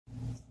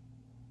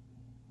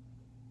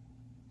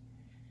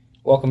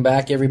Welcome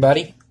back,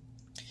 everybody.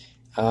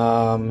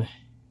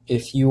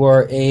 If you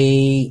are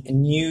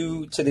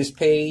new to this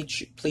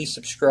page, please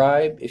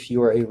subscribe. If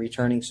you are a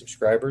returning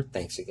subscriber,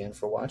 thanks again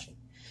for watching.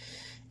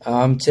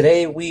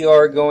 Today we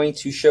are going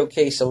to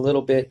showcase a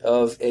little bit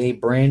of a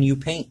brand new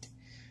paint.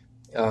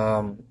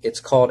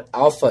 It's called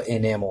Alpha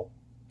Enamel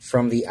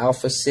from the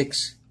Alpha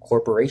 6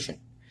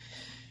 Corporation.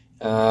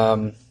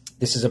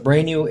 This is a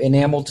brand new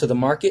enamel to the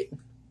market,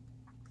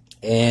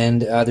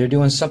 and they're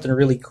doing something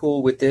really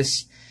cool with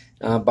this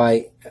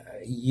by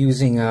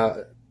using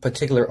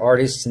particular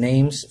artists'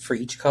 names for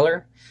each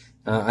color.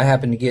 I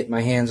happened to get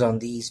my hands on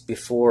these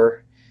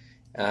before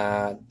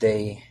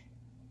they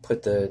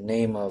put the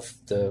name of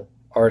the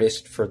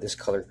artist for this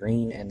color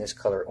green and this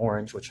color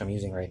orange, which I'm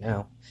using right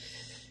now.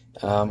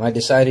 I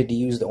decided to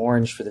use the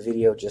orange for the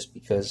video just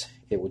because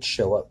it would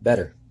show up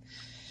better.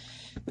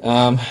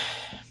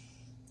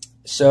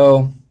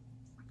 So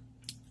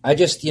I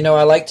just,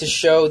 I like to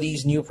show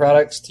these new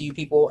products to you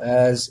people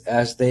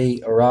as they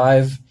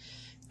arrive,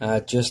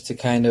 just to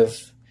kind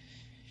of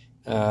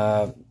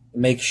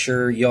make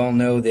sure y'all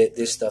know that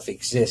this stuff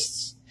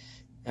exists.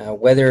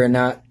 Whether or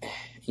not,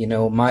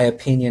 my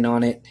opinion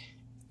on it,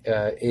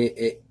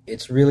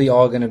 it's really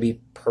all going to be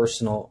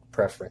personal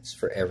preference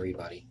for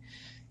everybody.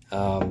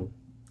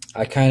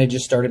 I kind of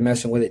just started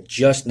messing with it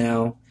just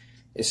now.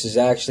 This is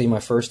actually my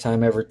first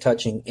time ever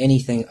touching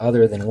anything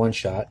other than one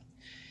shot.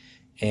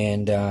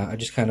 And I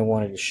just kind of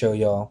wanted to show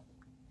y'all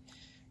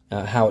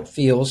how it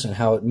feels and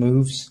how it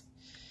moves.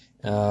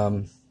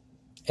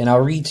 And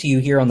I'll read to you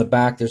here on the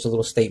back. There's a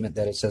little statement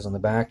that it says on the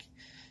back.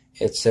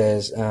 It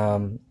says,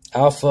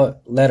 Alpha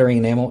lettering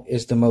enamel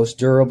is the most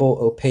durable,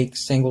 opaque,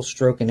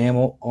 single-stroke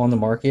enamel on the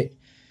market.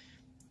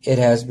 It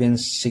has been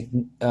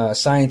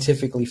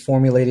scientifically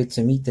formulated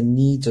to meet the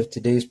needs of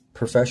today's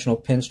professional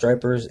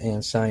pinstripers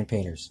and sign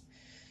painters.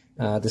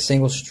 The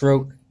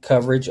single-stroke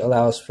coverage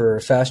allows for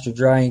faster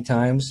drying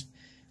times,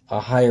 a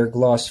higher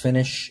gloss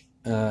finish,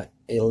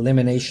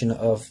 elimination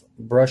of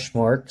brush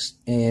marks,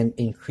 and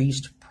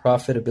increased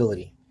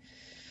profitability.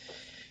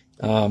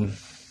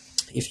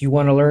 If you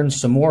want to learn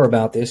some more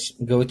about this,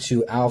 go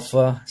to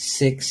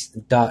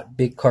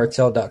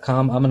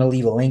alpha6.bigcartel.com. I'm going to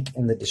leave a link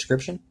in the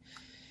description.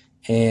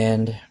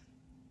 And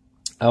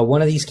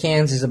one of these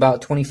cans is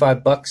about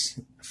 25 bucks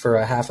for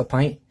a half a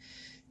pint.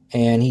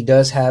 And he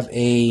does have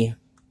a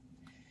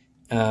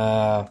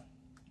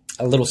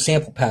little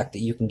sample pack that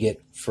you can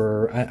get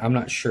for, I'm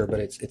not sure, but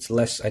it's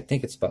less. I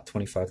think it's about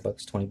 25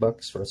 bucks, 20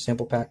 bucks for a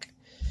sample pack,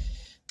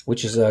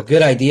 which is a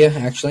good idea,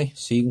 actually.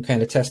 So you can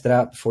kind of test it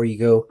out before you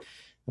go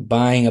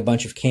buying a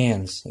bunch of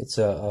cans. It's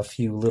a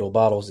few little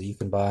bottles that you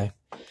can buy.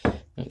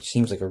 It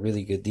seems like a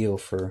really good deal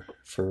for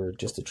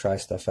just to try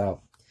stuff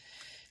out.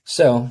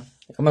 So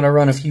I'm going to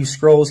run a few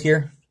scrolls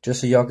here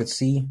just so y'all could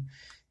see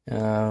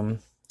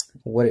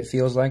what it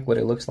feels like, what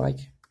it looks like.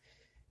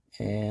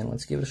 And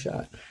let's give it a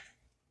shot.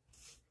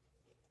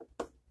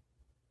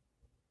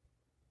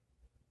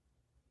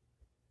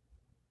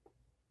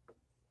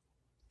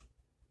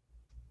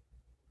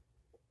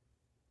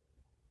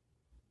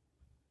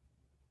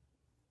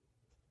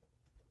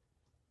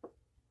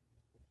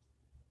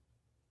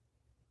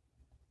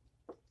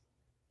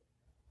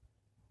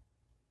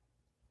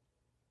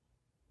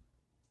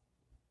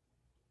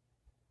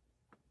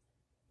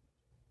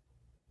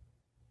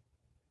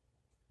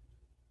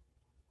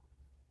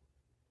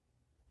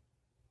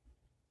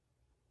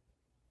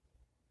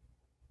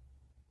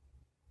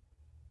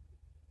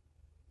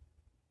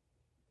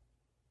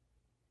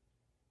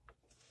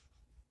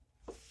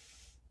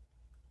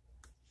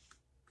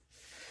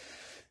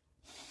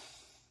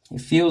 It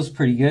feels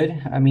pretty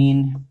good. I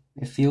mean,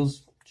 it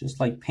feels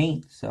just like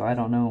paint, so I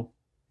don't know.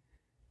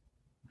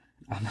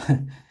 Like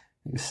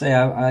I say,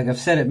 I've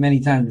said it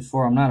many times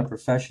before, I'm not a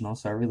professional,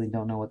 so I really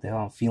don't know what the hell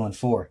I'm feeling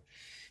for.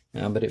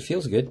 But it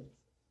feels good.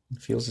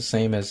 It feels the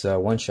same as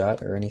one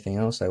shot or anything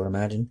else, I would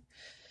imagine.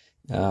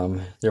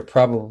 There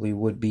probably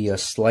would be a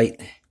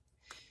slight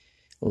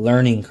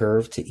learning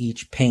curve to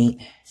each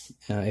paint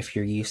if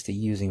you're used to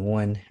using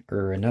one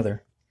or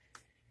another.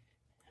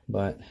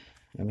 But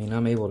I mean,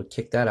 I'm able to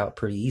kick that out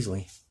pretty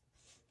easily,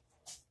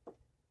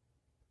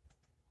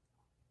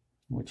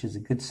 which is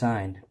a good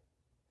sign.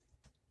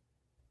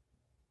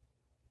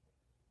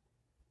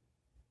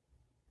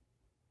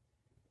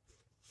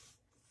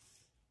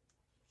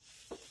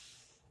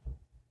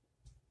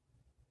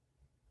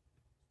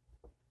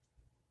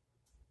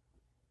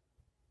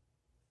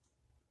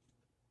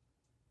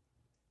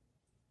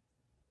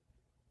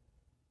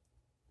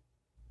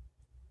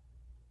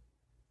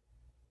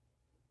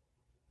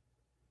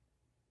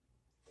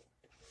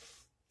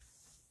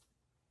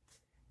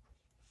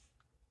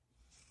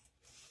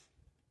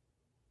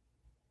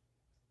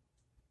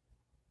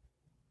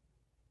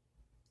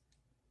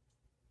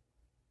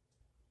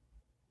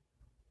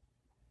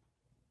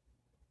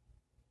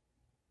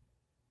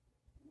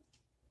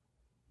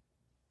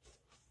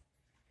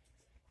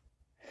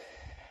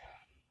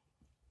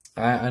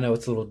 I know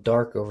it's a little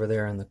dark over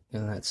there on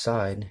that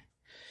side.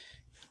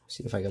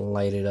 See if I can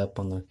light it up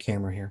on the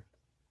camera here.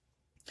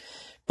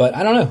 But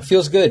I don't know, it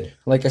feels good.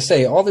 Like I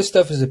say, all this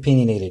stuff is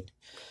opinionated.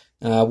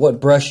 What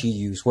brush you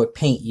use, what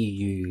paint you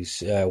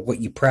use,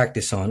 what you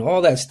practice on,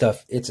 all that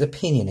stuff, it's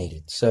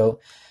opinionated. So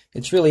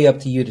it's really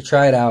up to you to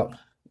try it out,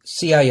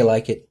 see how you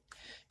like it.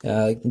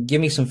 Give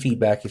me some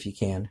feedback if you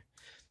can.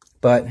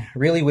 But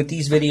really with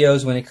these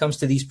videos, when it comes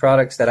to these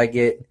products that I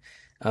get,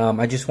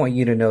 I just want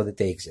you to know that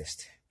they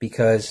exist.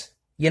 Because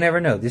you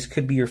never know, this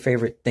could be your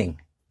favorite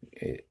thing.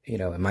 You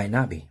know, it might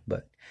not be,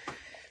 but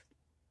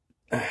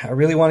I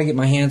really want to get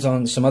my hands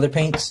on some other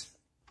paints.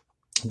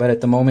 But at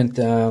the moment,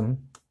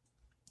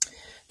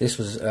 this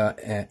was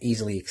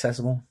easily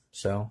accessible,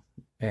 so,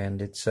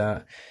 and it's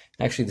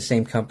actually the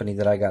same company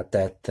that I got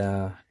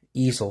that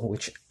easel,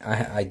 which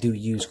I do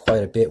use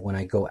quite a bit when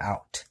I go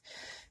out.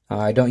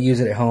 I don't use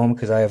it at home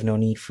because I have no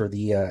need for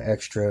the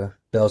extra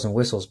bells and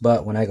whistles,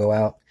 but when I go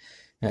out,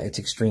 it's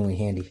extremely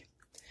handy.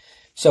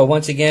 So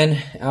once again,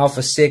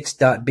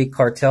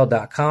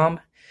 alpha6.bigcartel.com.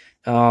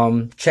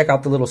 Check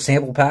out the little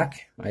sample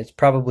pack. It's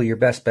probably your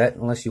best bet,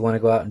 unless you want to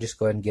go out and just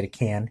go ahead and get a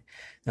can.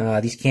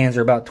 These cans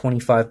are about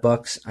 25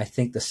 bucks. I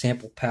think the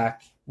sample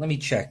pack, let me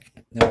check.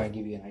 Now I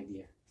give you an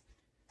idea.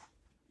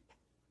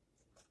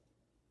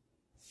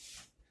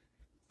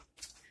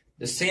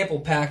 The sample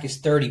pack is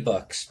 30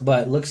 bucks,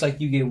 but it looks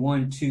like you get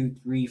 1, 2,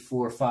 3,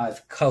 4,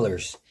 5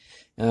 colors.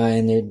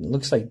 And it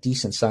looks like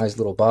decent sized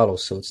little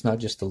bottles, so it's not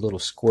just a little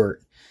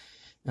squirt.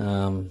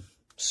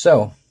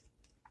 So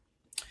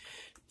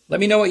let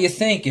me know what you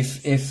think. If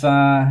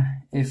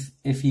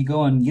you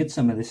go and get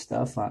some of this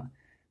stuff,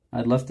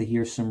 I'd love to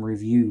hear some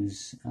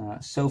reviews.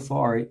 So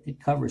far, it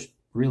covers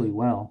really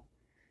well.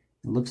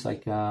 It looks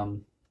like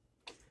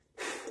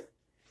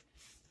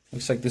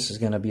this is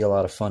going to be a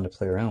lot of fun to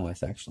play around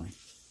with, actually.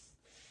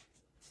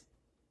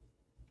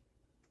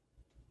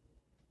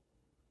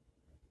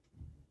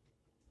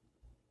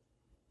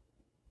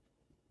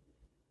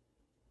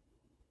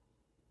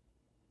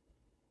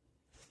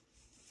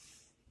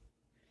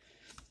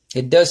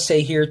 It does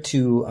say here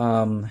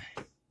to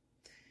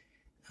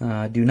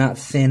do not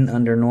thin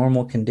under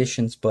normal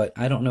conditions, but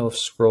I don't know if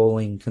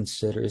scrolling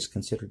is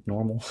considered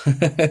normal.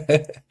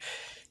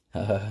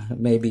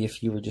 Maybe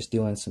if you were just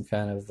doing some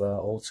kind of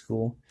old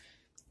school,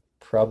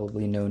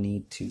 probably no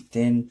need to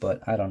thin,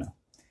 but I don't know.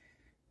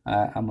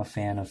 I'm a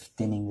fan of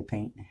thinning the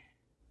paint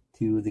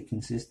to the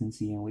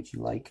consistency in which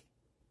you like.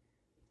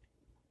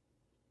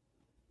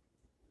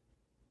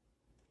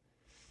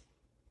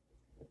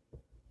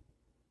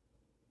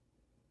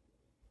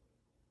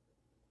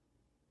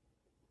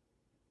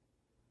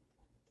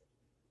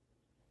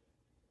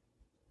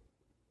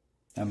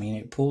 I mean,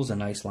 it pulls a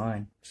nice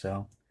line,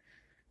 so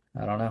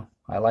I don't know.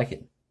 I like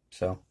it.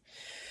 So,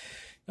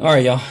 all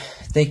right, y'all.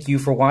 Thank you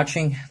for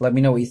watching. Let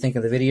me know what you think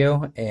of the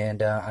video,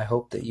 and I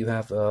hope that you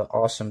have an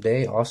awesome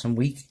day, awesome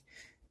week,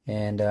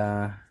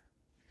 and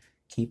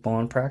keep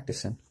on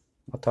practicing.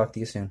 I'll talk to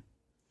you soon.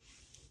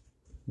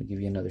 Let me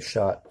give you another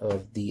shot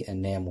of the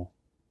enamel.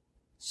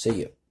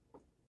 See you.